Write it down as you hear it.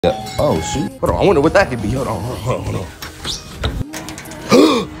Yeah. Oh, shoot. Hold on. I wonder what that could be. Hold on.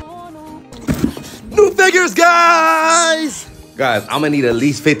 New figures, guys! Guys, I'm gonna need at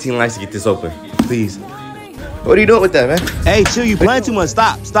least 15 likes to get this open. Please. What are you doing with that, man? Hey, chill. You playing too much.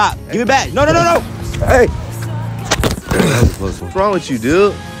 Stop. Give it back. No. Hey. What's wrong with you,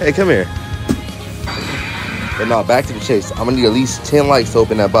 dude? Hey, come here. But no, back to the chase. I'm gonna need at least 10 likes to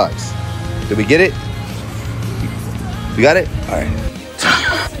open that box. Did we get it? We got it? All right.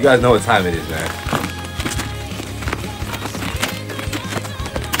 You guys know what time it is, man.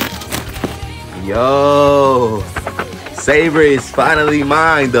 Yo, Saber is finally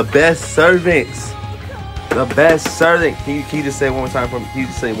mine. The best servants. The best servant. Can you just say it one more time for me? Can you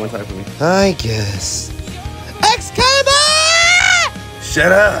just say it one time for me? I guess. Excalibur!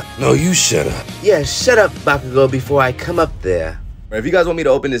 Shut up. No, you shut up. Yeah, shut up, Bakugo, before I come up there. If you guys want me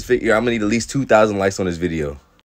to open this figure, I'm gonna need at least 2,000 likes on this video.